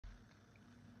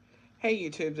Hey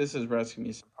YouTube, this is Rescue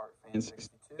Music Park Fan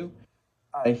 62.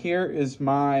 Here is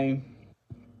my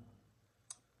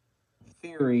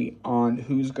theory on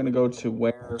who's going to go to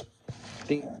where.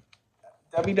 The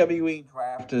WWE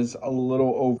draft is a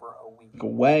little over a week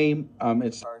away.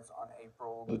 It starts on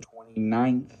April the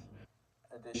 29th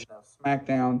edition of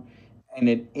SmackDown, and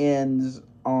it ends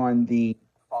on the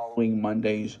following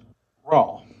Monday's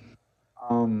Raw.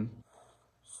 Um,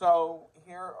 so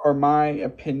here are my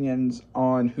opinions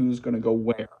on who's going to go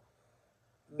where.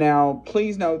 Now,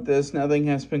 please note this: nothing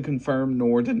has been confirmed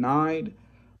nor denied.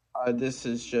 This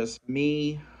is just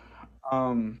me.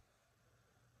 Um,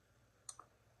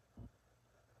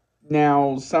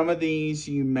 Now, some of these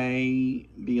you may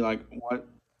be like, what?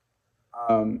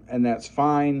 And that's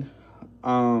fine.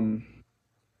 Um,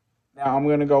 Now, I'm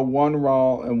going to go one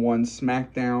Raw and one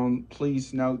SmackDown.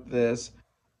 Please note this.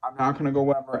 I'm not going to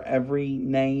go over every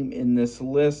name in this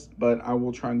list, but I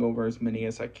will try and go over as many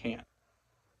as I can.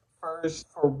 First,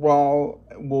 for Raw,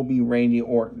 will be Randy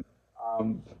Orton.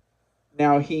 Um,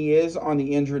 Now, he is on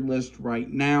the injured list right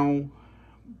now,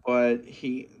 but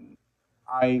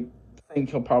I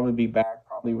think he'll probably be back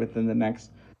probably within the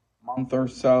next month or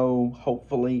so,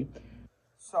 hopefully.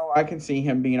 So I can see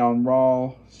him being on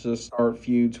Raw to start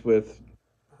feuds with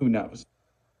who knows.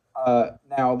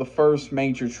 Now, the first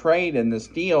major trade in this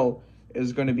deal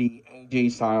is going to be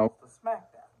AJ Styles to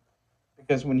SmackDown.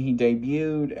 Because when he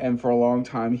debuted, and for a long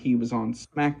time he was on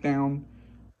SmackDown,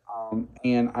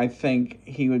 and I think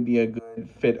he would be a good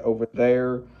fit over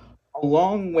there,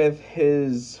 along with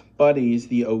his buddies,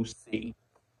 the OC.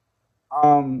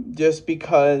 Just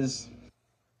because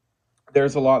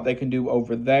there's a lot they can do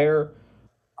over there,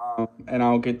 and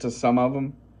I'll get to some of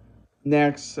them.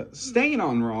 Next, staying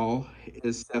on Raw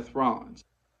is Seth Rollins.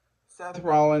 Seth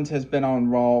Rollins has been on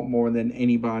Raw more than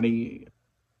anybody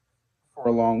for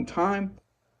a long time,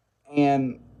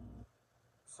 and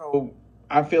so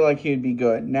I feel like he'd be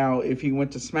good. Now, if he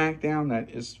went to SmackDown, that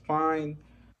is fine.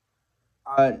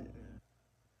 Uh,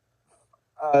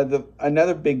 the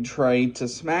another big trade to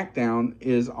SmackDown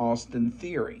is Austin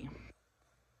Theory.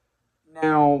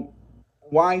 Now,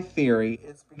 why Theory?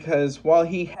 It's because while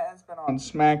he has been on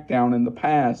SmackDown in the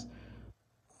past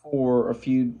for a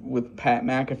feud with Pat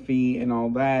McAfee and all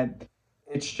that,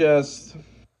 it's just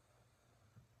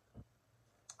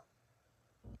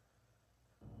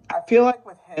I feel like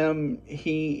with him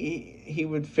he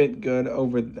would fit good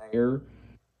over there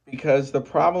because the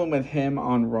problem with him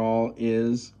on Raw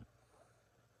is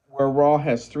where Raw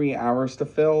has 3 hours to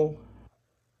fill,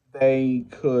 they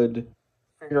could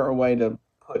figure a way to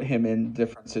put him in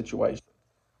different situations.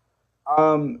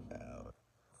 Um,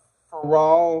 for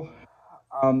Raw,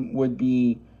 would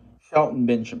be Shelton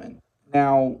Benjamin.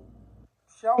 Now,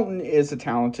 Shelton is a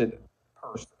talented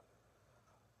person.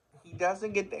 He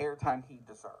doesn't get the airtime he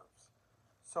deserves.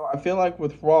 So I feel like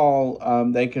with Raw,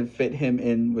 they could fit him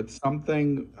in with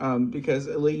something because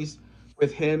at least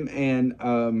with him and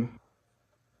I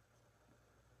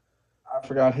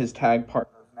forgot his tag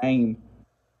partner's name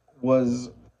was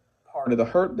part of the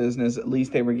Hurt Business. At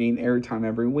least they were getting airtime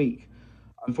every week.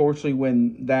 Unfortunately,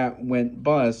 when that went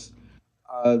bust,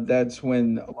 that's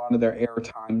when a lot of their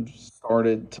airtime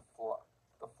started to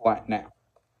flatten out.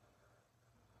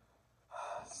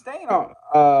 Staying on,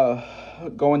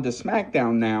 going to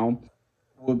SmackDown now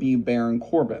would be Baron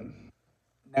Corbin.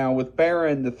 Now with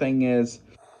Baron, the thing is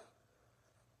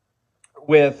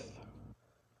with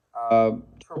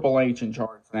Triple H in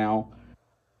charge now.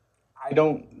 I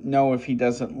don't know if he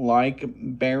doesn't like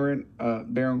Baron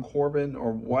Corbin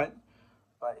or what,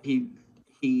 but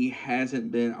he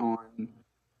hasn't been on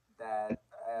that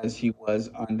as he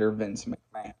was under Vince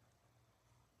McMahon.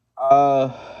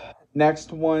 Uh,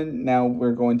 Next one. Now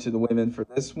we're going to the women for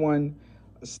this one.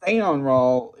 Staying on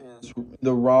Raw is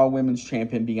the Raw Women's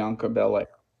Champion Bianca Belair.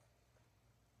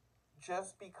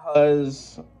 Just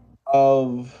because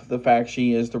of the fact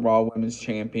she is the Raw Women's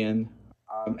Champion,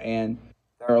 and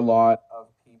there are a lot of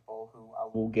people who I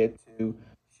will get to.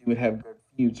 She would have good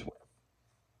feuds with.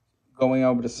 Going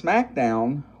over to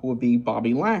SmackDown would be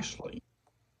Bobby Lashley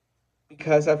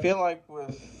because I feel like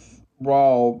with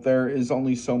Raw there is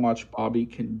only so much Bobby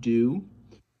can do,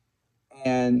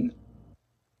 and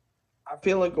I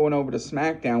feel like going over to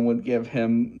SmackDown would give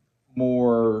him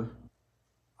more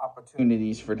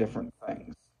opportunities for different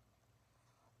things.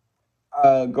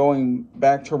 Going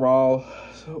back to Raw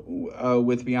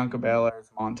with Bianca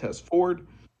Belair's Montez Ford,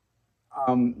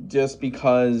 just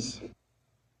because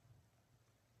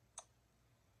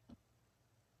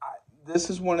this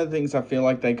is one of the things I feel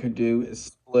like they could do is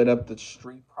split up the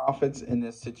Street Profits in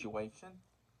this situation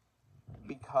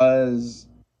because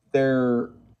they're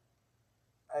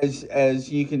as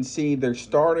you can see, they're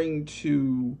starting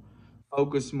to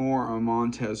focus more on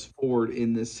Montez Ford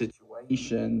in this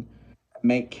situation,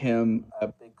 make him a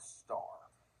big star.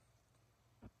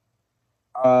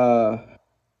 Uh,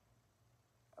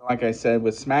 like I said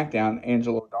with SmackDown,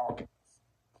 Angelo Dawkins.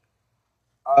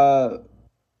 Uh,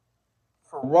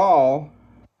 for Raw,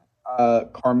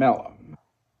 Carmella.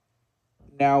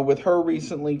 Now, with her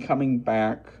recently coming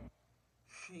back,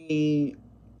 she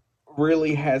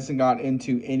really hasn't got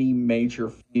into any major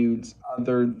feuds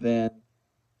other than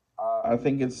I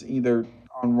think it's either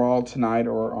on Raw tonight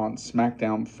or on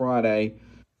SmackDown Friday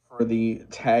for the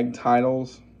tag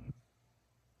titles.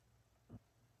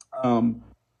 Um,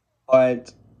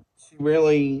 but she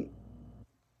really,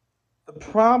 the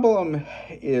problem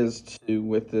is too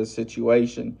with this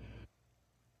situation,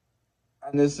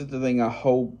 and this is the thing I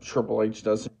hope Triple H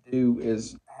doesn't do,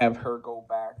 is have her go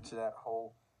back to that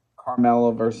whole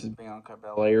Carmella versus Bianca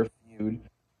Belair feud,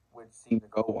 which seemed to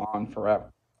go on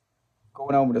forever.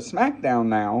 Going over to SmackDown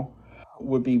now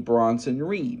would be Bronson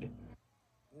Reed.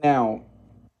 Now,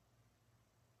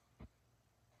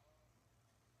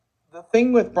 the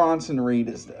thing with Bronson Reed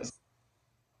is this: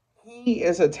 he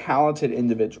is a talented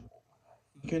individual.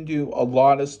 He can do a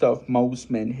lot of stuff most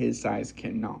men his size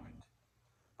cannot.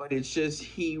 But it's just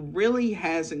he really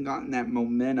hasn't gotten that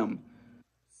momentum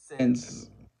since,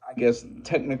 I guess,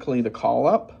 technically the call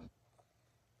up.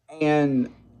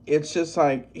 And it's just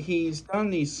like he's done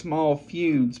these small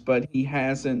feuds, but he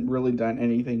hasn't really done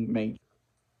anything major.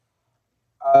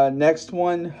 Next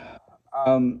one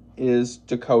is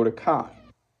Dakota Kai.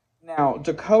 Now,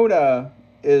 Dakota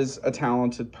is a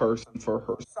talented person for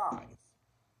her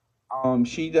size.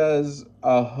 She does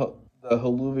the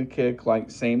haluva kick like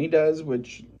Sammy does,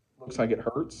 which looks like it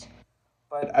hurts.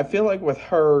 But I feel like with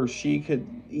her, she could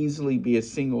easily be a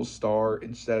single star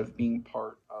instead of being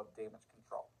part of Damage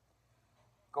Control.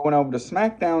 Going over to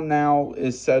SmackDown now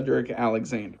is Cedric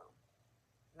Alexander.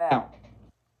 Now,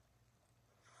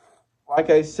 like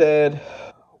I said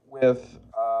with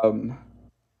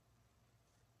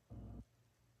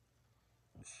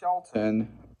Shelton,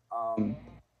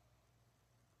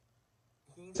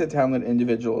 he's a talented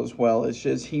individual as well. It's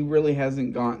just he really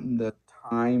hasn't gotten the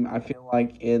time, I feel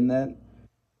like, in that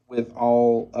with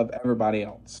all of everybody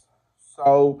else.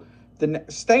 So the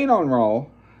staying on Raw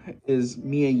is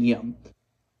Mia Yim.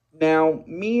 Now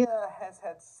Mia has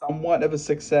had somewhat of a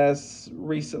success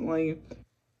recently,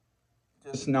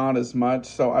 just not as much.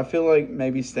 So I feel like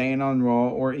maybe staying on Raw,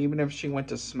 or even if she went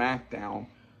to SmackDown,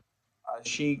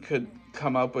 she could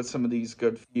come up with some of these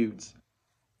good feuds.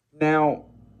 Now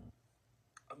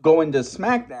going to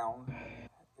SmackDown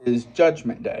is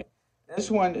Judgment Day.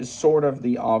 This one is sort of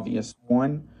the obvious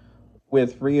one,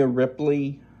 with Rhea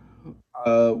Ripley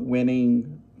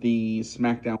winning the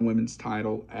SmackDown Women's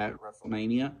title at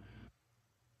WrestleMania.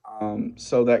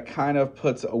 So that kind of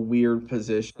puts a weird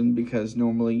position because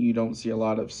normally you don't see a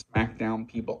lot of SmackDown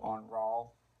people on Raw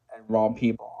and Raw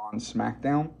people on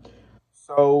SmackDown.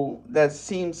 So that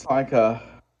seems like a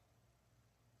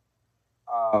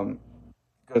um,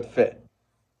 good fit.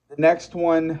 The next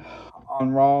one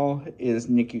on Raw is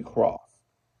Nikki Cross.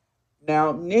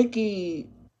 Now, Nikki,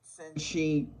 since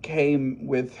she came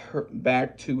with her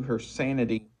back to her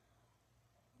sanity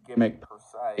gimmick per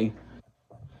se,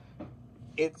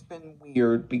 it's been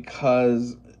weird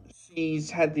because she's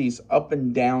had these up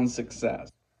and down success.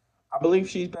 I believe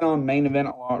she's been on main event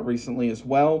a lot recently as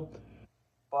well,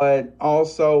 but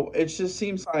also it just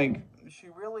seems like she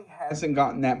really hasn't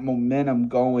gotten that momentum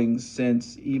going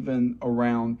since even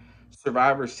around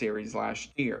Survivor Series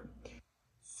last year.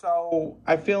 So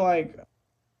I feel like,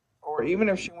 or even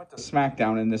if she went to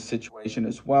SmackDown in this situation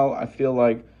as well, I feel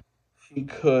like she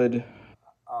could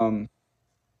um,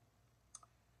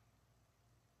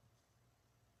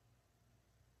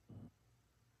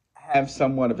 have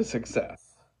somewhat of a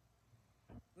success.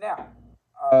 Now,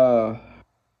 uh,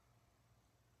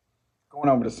 going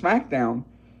over to SmackDown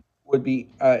would be,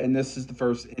 and this is the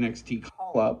first NXT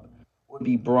call up, would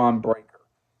be Braun Breaker.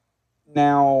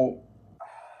 Now,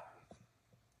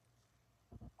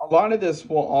 a lot of this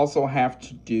will also have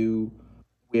to do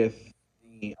with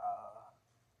the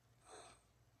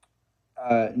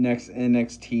next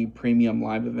NXT Premium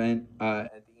Live event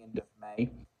at the end of May.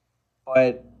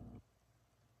 But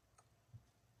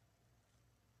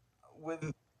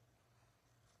with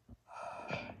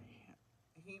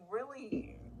he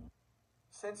really,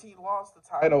 since he lost the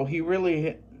title,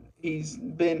 he's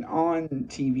been on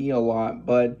TV a lot,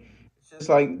 but it's just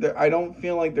like I don't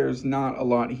feel like there's not a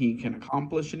lot he can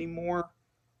accomplish anymore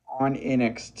on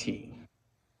NXT.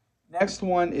 Next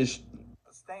one is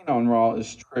staying on Raw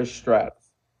is Trish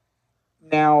Stratus.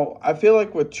 Now, I feel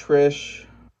like with Trish,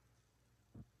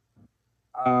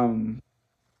 um,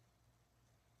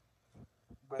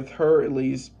 with her at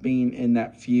least being in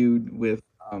that feud with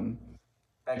um,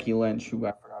 Becky Lynch, who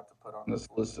I forgot to put on this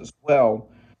list as well,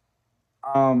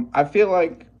 I feel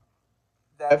like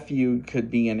that feud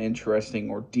could be an interesting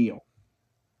ordeal.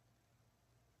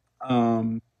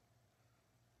 Um,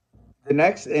 the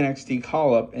next NXT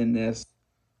call up in this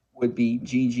would be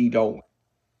Gigi Dolan.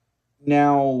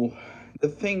 Now, the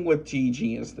thing with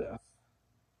Gigi is this.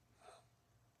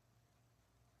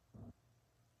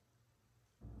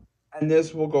 And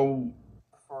this will go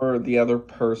for the other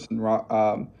person,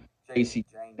 JC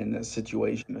Jane, in this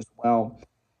situation as well.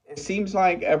 It seems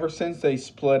like ever since they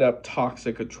split up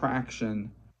Toxic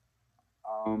Attraction,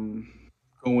 um,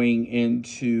 going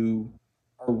into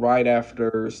or right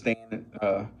after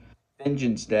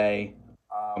Vengeance Day,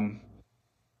 um,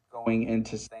 going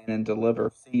into Stand and Deliver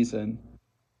season,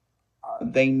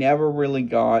 they never really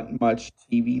got much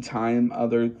TV time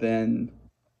other than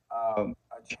a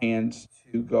chance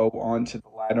to go on to the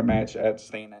ladder match at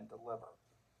Stand and Deliver.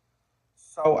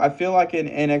 So I feel like an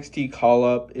NXT call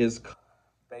up is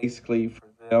basically for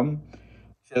them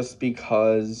just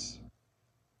because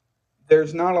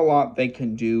there's not a lot they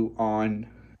can do on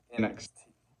NXT.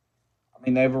 I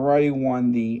mean, they've already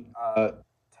won the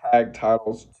tag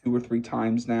titles 2 or 3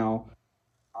 times now.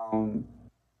 Um,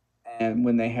 and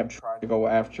when they have tried to go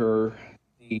after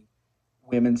the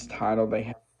women's title, they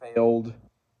have failed.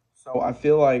 So I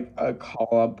feel like a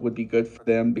call up would be good for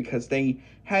them because they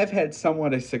have had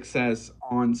somewhat of success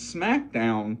on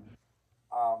SmackDown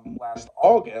last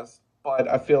August, but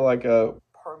I feel like a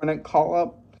permanent call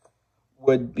up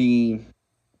would be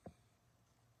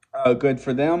good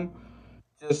for them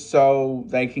just so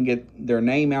they can get their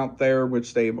name out there,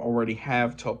 which they already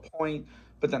have to a point,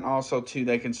 but then also too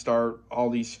they can start all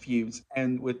these feuds.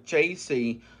 And with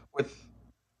JC, with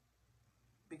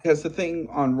because the thing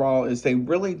on Raw is they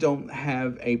really don't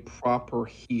have a proper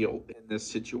heel in this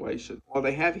situation. Well,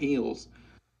 they have heels.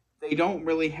 They don't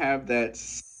really have that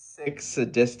sick,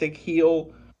 sadistic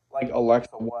heel like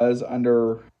Alexa was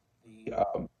under the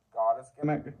Goddess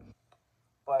gimmick.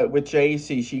 But with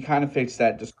JC, she kind of fits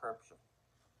that description.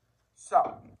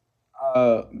 So,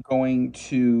 going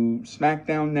to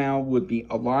SmackDown now would be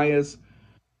Elias.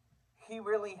 He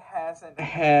really hasn't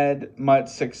had much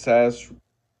success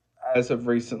as of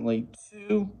recently,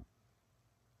 too.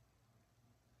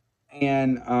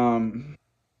 And I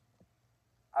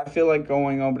feel like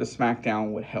going over to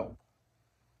SmackDown would help.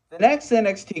 The next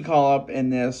NXT call up in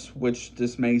this, which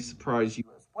this may surprise you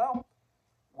as well,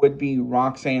 would be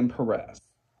Roxanne Perez.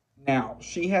 Now,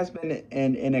 she has been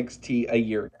in NXT a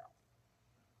year now.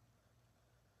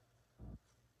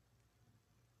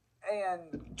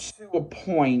 And to a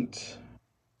point,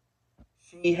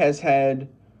 she has had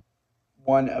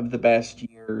one of the best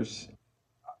years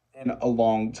in a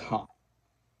long time.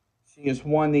 She has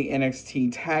won the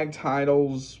NXT tag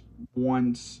titles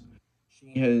once.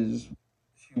 She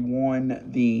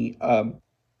won the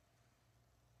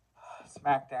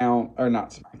SmackDown, or not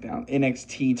SmackDown,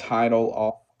 NXT title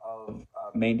off of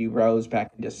Mandy Rose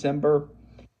back in December.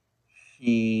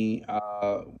 She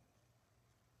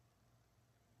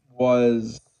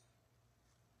was,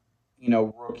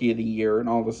 Rookie of the Year and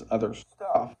all this other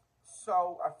stuff.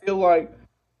 So I feel like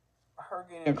her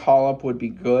getting a call up would be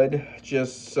good,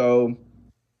 just so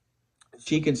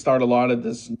she can start a lot of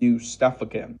this new stuff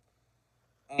again.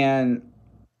 And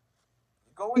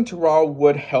going to Raw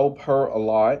would help her a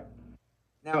lot.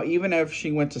 Now, even if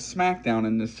she went to SmackDown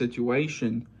in this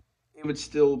situation, it would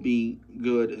still be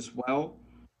good as well.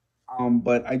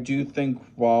 But I do think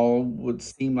Raw would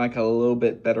seem like a little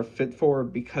bit better fit for her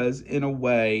because, in a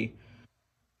way,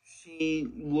 she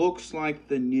looks like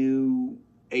the new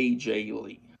AJ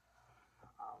Lee,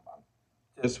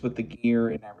 just with the gear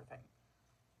and everything.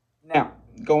 Now,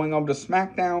 going over to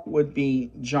SmackDown would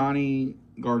be Johnny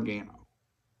Gargano.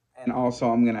 And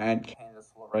also, I'm going to add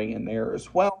Candice LeRae in there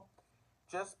as well,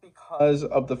 just because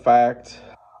of the fact,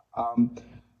 um,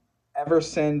 ever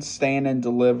since Stand and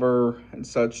Deliver and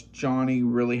such, Johnny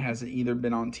really hasn't either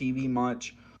been on TV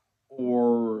much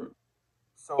or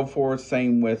so forth.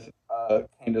 Same with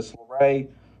Candice LeRae.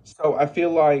 So I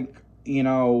feel like,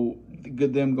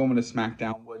 them going to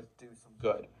SmackDown would do some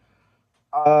good.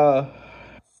 Uh,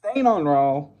 Staying on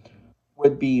Raw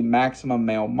would be Maximum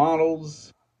Male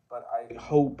Models, but I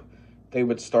hope they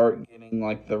would start getting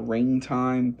like the ring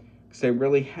time because they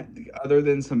really, other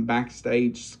than some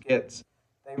backstage skits,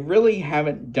 they really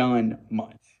haven't done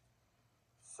much.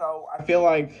 So I feel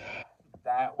like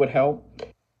that would help.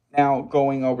 Now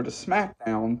going over to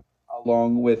SmackDown,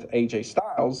 along with AJ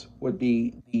Styles, would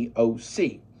be the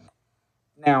OC.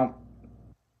 Now,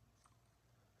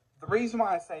 the reason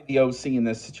why I say the OC in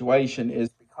this situation is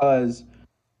because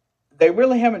they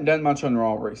really haven't done much on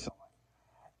Raw recently.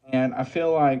 And I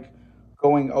feel like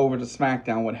going over to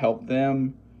SmackDown would help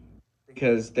them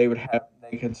because they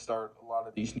could start a lot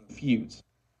of these new feuds.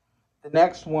 The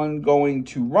next one going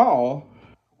to Raw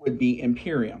would be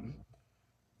Imperium.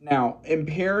 Now,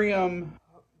 Imperium,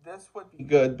 this would be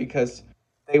good because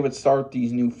they would start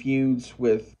these new feuds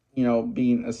with,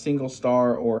 being a single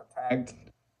star or a tag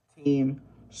team.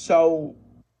 So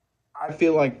I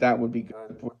feel like that would be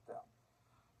good with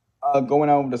them. Going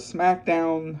over to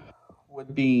SmackDown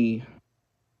would be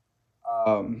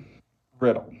um,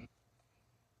 Riddle.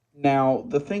 Now,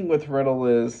 the thing with Riddle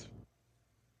is,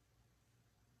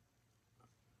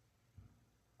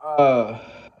 uh,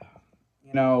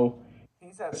 you know,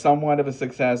 he's had somewhat of a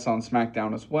success on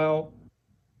SmackDown as well,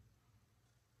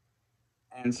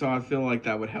 and so I feel like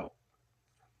that would help.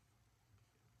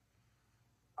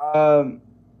 Um,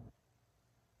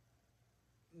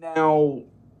 now,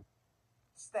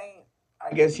 staying,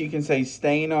 I guess you can say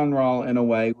staying on Raw in a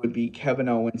way would be Kevin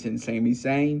Owens and Sami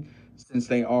Zayn, since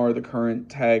they are the current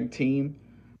tag team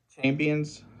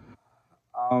champions.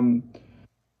 Um,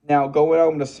 Now, going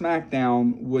over to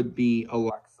SmackDown would be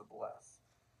Alexa Bliss.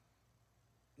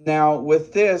 Now,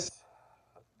 with this,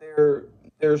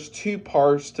 there's two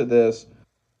parts to this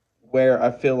where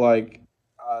I feel like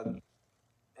uh,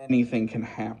 anything can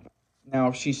happen. Now,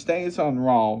 if she stays on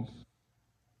Raw,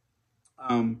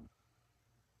 um,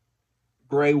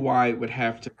 Bray Wyatt would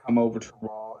have to come over to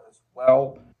Raw as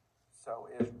well. So,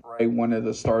 if Bray wanted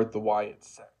to start the Wyatt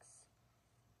Six,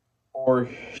 or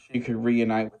she could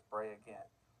reunite with Bray again,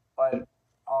 but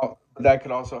that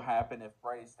could also happen if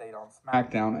Bray stayed on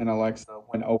SmackDown and Alexa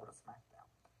went over to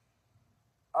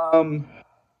SmackDown.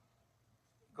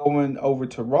 Going over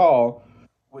to Raw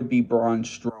would be Braun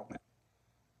Strowman.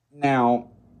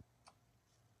 Now,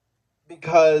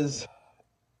 because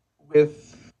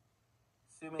with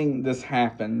assuming this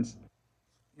happens,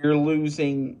 you're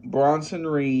losing Bronson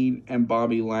Reed and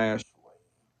Bobby Lashley,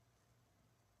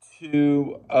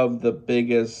 two of the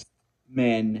biggest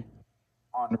men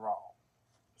on Raw.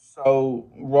 So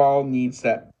Raw needs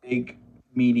that big,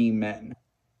 meaty men.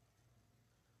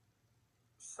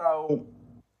 So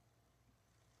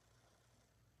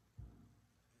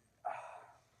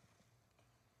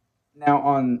now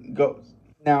on go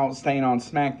now staying on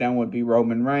SmackDown would be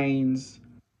Roman Reigns,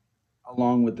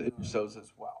 along with the Usos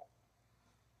as well.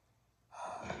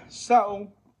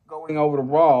 So going over to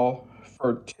Raw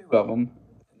for two of them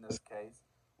in this case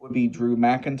would be Drew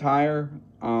McIntyre,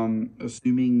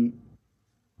 assuming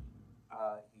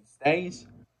he stays,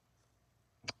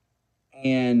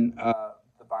 and the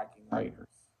Viking Raiders.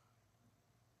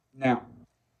 Now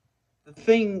the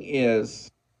thing is,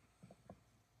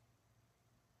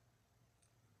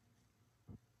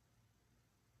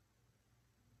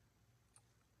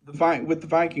 with the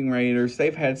Viking Raiders,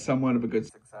 they've had somewhat of a good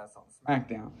success on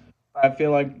SmackDown, but I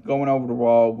feel like going over to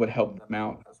Raw would help them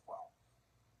out as well.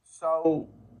 So,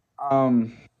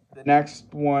 the next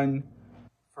one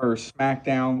for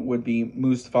SmackDown would be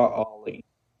Mustafa Ali,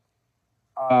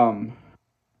 um,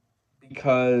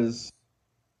 because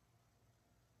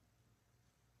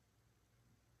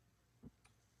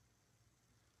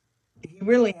he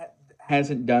really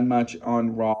hasn't done much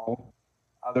on Raw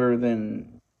other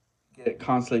than get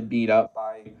constantly beat up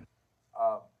by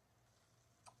uh,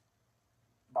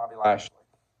 Bobby Lashley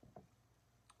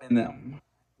and them.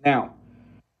 Now,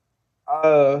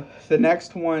 the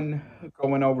next one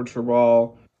going over to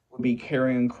Raw would be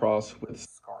Karrion Kross with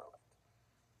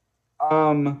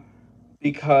Scarlett.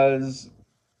 Because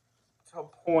to a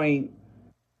point,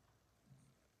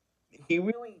 he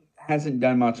really hasn't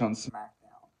done much on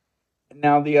SmackDown.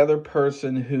 Now, the other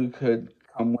person who could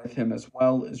come with him as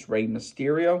well is Rey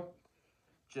Mysterio,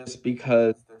 just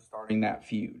because they're starting that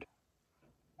feud.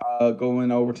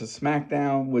 Going over to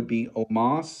SmackDown would be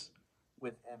Omos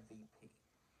with MVP.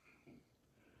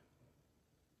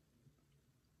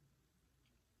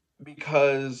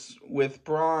 Because with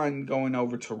Braun going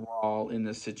over to Raw in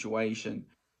this situation,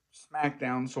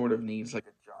 SmackDown sort of needs like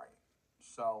a giant.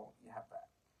 So you have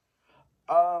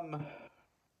that.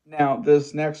 Now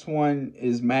this next one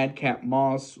is Madcap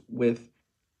Moss with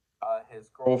his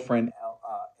girlfriend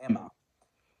Emma.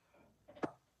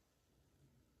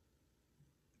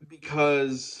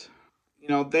 Because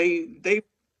they've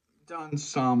done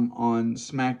some on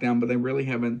SmackDown, but they really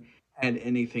haven't had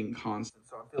anything constant.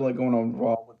 So I feel like going on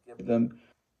Raw would give them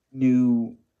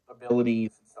new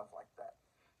abilities and stuff like that.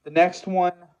 The next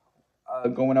one,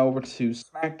 going over to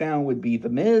SmackDown, would be The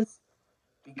Miz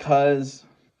because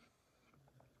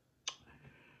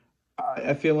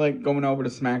I feel like going over to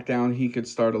SmackDown, he could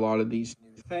start a lot of these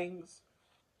new things.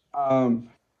 Um,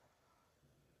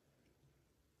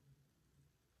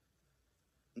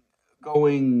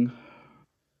 Going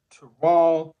to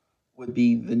Raw would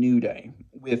be the New Day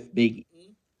with Big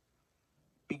E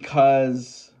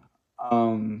because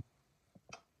um,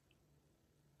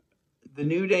 the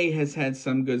New Day has had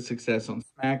some good success on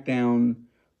SmackDown.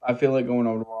 I feel like going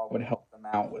over to Raw would help them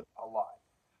out with a lot.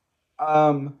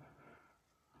 Um,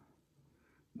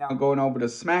 Now going over to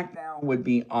SmackDown would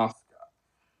be Asuka.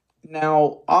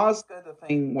 Now Asuka, the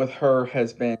thing with her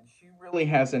has been she really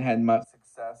hasn't had much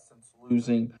success since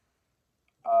losing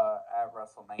at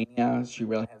WrestleMania. She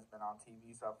really has been on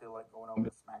TV, so I feel like going over to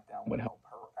SmackDown would help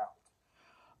her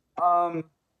out.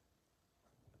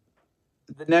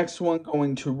 The next one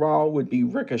going to Raw would be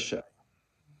Ricochet.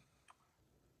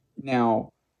 Now,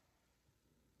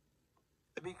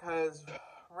 because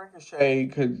Ricochet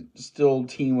could still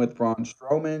team with Braun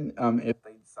Strowman if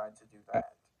they decide to do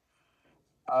that.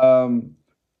 Um,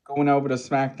 Going over to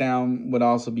SmackDown would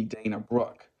also be Dana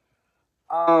Brooke.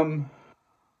 Um,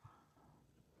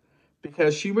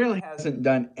 because she really hasn't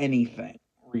done anything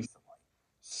recently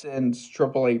since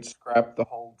Triple H scrapped the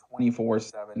whole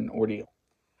 24/7 ordeal.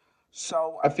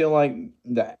 So I feel like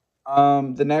that.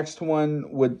 The next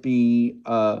one would be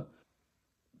the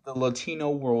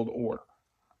Latino World Order,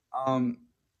 um,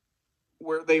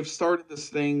 where they've started this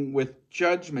thing with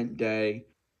Judgment Day.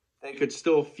 They could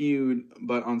still feud,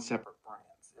 but on separate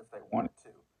brands if they wanted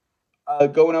to.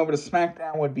 Going over to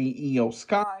SmackDown would be Io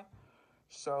Sky.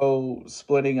 So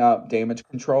splitting up Damage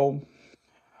Control,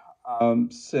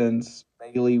 since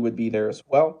Bailey would be there as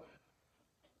well.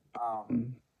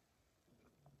 Um,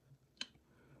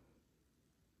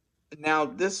 Now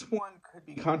this one could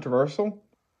be controversial.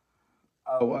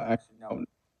 Oh, well, actually, no,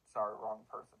 sorry, wrong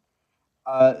person.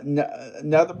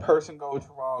 Another person go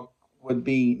to Raw would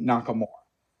be Nakamura.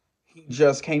 He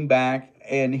just came back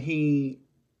and he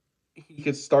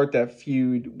could start that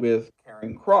feud with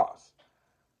Karrion Kross.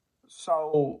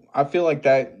 So I feel like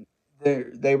that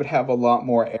they would have a lot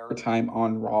more airtime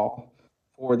on Raw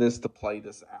for this to play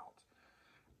this out.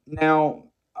 Now,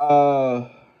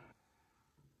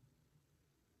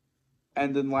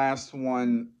 and then last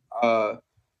one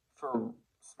for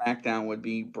SmackDown would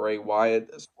be Bray Wyatt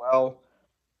as well.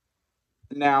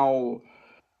 Now,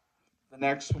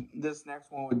 this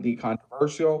next one would be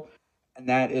controversial, and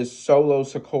that is Solo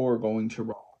Sikoa going to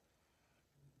Raw.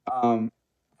 Um,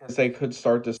 because they could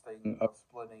start this thing of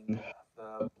splitting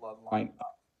the bloodline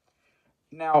up.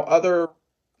 Now, other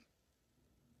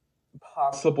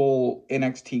possible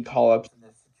NXT call ups in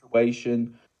this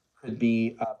situation could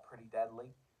be pretty deadly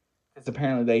because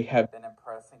apparently they have been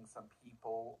impressing some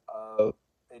people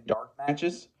in dark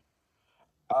matches.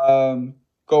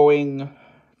 Going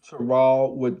to Raw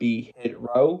would be Hit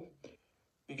Row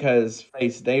because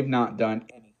face they've not done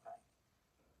anything.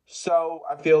 So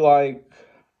I feel like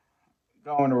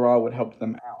going to Raw would help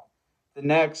them out. The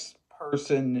next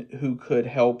person who could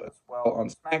help as well on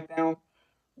SmackDown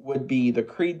would be the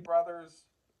Creed brothers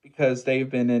because they've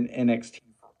been in NXT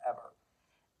forever.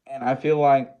 And I feel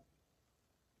like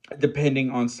depending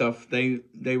on stuff, they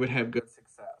would have good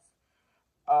success.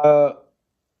 Uh,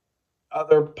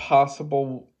 Other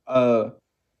possible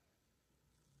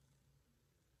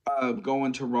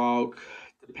going to Raw,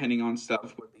 depending on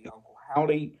stuff, would be Uncle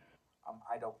Howdy.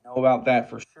 I don't know about that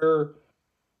for sure.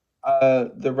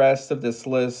 The rest of this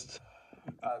list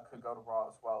could go to Raw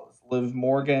as well as Liv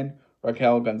Morgan,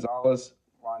 Raquel Gonzalez,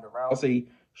 Ronda Rousey,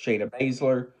 Shayna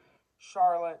Baszler,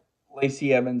 Charlotte,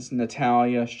 Lacey Evans,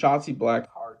 Natalia, Shotzi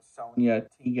Blackheart, Sonya,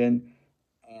 Tegan,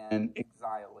 and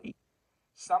Xia Li.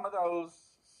 Some of those,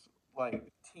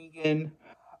 like Tegan,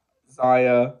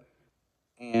 Zaya,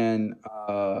 and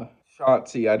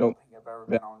Shotzi, I don't think have ever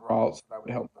been on Raw, so that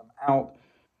would help them out.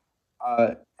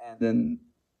 And then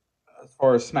as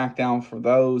far as SmackDown for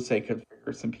those, they could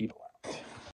figure some people